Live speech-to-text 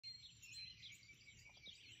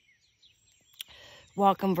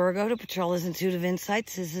Welcome, Virgo, to Petrella's Intuitive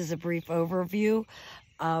Insights. This is a brief overview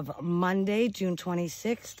of Monday, June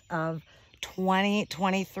 26th of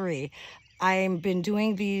 2023. I've been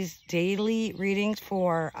doing these daily readings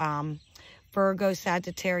for Virgo,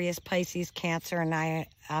 Sagittarius, Pisces, Cancer, and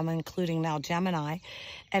I'm including now Gemini.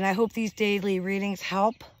 And I hope these daily readings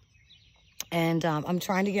help. And I'm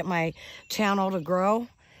trying to get my channel to grow.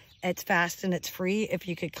 It's fast and it's free. If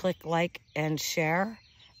you could click like and share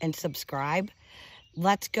and subscribe.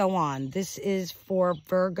 Let's go on. This is for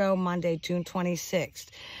Virgo, Monday, June 26th.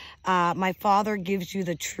 My Father gives you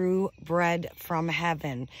the true bread from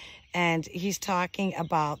heaven. And he's talking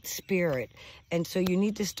about spirit. And so you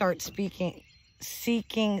need to start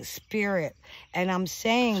seeking spirit. And I'm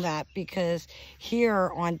saying that because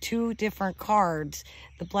here on two different cards,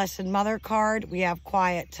 the Blessed Mother card, we have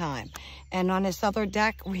quiet time. And on this other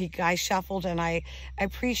deck, I shuffled and I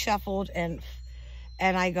pre-shuffled and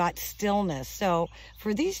I got stillness. So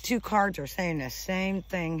for these two cards are saying the same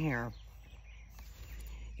thing here.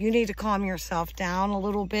 You need to calm yourself down a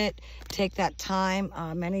little bit. Take that time.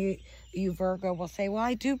 Many of you Virgo will say, well,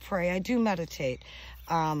 I do pray. I do meditate.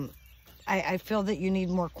 I feel that you need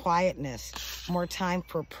more quietness, more time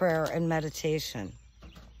for prayer and meditation.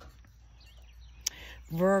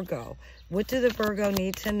 Virgo, what do the Virgo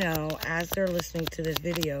need to know as they're listening to this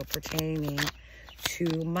video pertaining to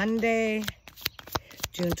Monday,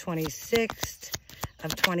 June 26th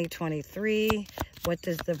of 2023. What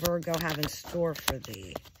does the Virgo have in store for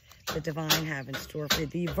thee? The divine have in store for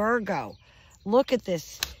thee. Virgo, look at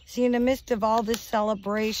this. See, in the midst of all this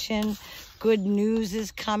celebration, good news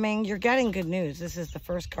is coming. You're getting good news. This is the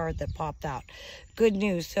first card that popped out. Good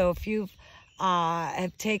news. So if you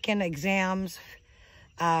have taken exams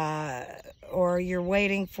or you're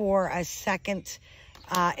waiting for a second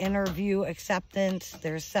interview acceptance,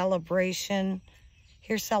 there's celebration.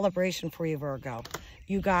 Here's celebration for you, Virgo.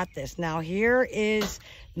 You got this. Now, here is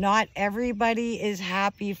not everybody is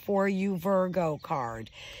happy for you, Virgo card.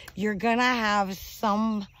 You're going to have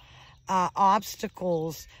some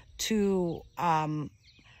obstacles to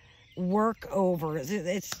work over.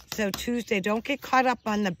 So Tuesday, don't get caught up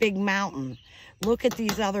on the big mountain. Look at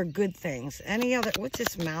these other good things. What's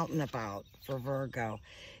this mountain about for Virgo?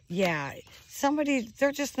 Yeah,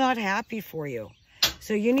 they're just not happy for you.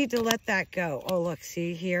 So you need to let that go. Oh, look,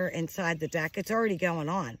 see here inside the deck, it's already going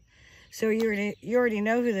on. So you already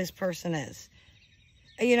know who this person is.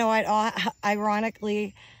 You know,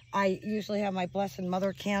 ironically, I usually have my Blessed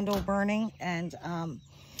Mother candle burning, and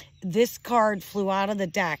this card flew out of the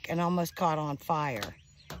deck and almost caught on fire.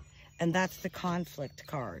 And that's the conflict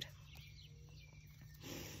card.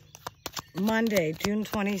 Monday, June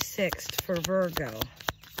 26th for Virgo.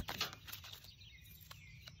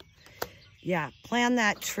 Yeah, plan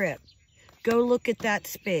that trip. Go look at that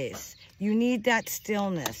space. You need that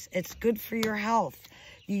stillness. It's good for your health.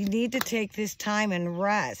 You need to take this time and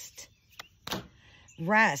rest.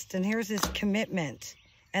 Rest. And here's this commitment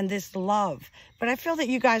and this love. But I feel that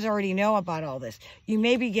you guys already know about all this. You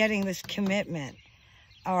may be getting this commitment,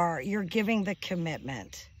 or you're giving the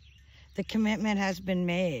commitment. The commitment has been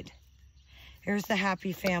made. Here's the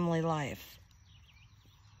happy family life.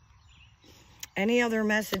 Any other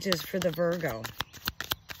messages for the Virgo?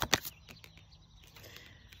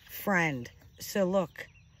 Friend. So look,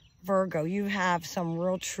 Virgo, you have some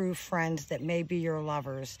real true friends that may be your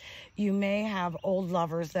lovers. You may have old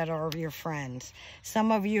lovers that are your friends.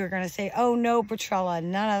 Some of you are going to say, oh no, Petrella,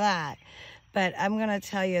 none of that. But I'm going to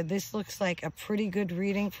tell you, this looks like a pretty good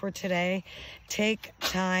reading for today. Take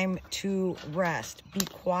time to rest. Be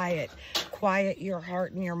quiet. Quiet your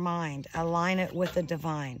heart and your mind. Align it with the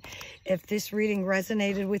divine. If this reading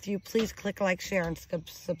resonated with you, please click like, share, and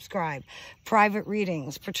subscribe. Private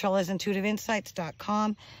readings,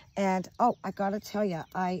 Petrella'sIntuitiveInsights.com. And, oh, I got to tell you,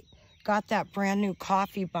 I got that brand new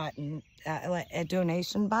coffee button, a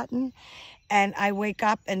donation button. And I wake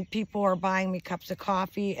up and people are buying me cups of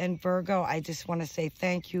coffee. And Virgo, I just want to say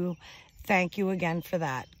thank you. Thank you again for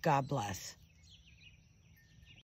that. God bless.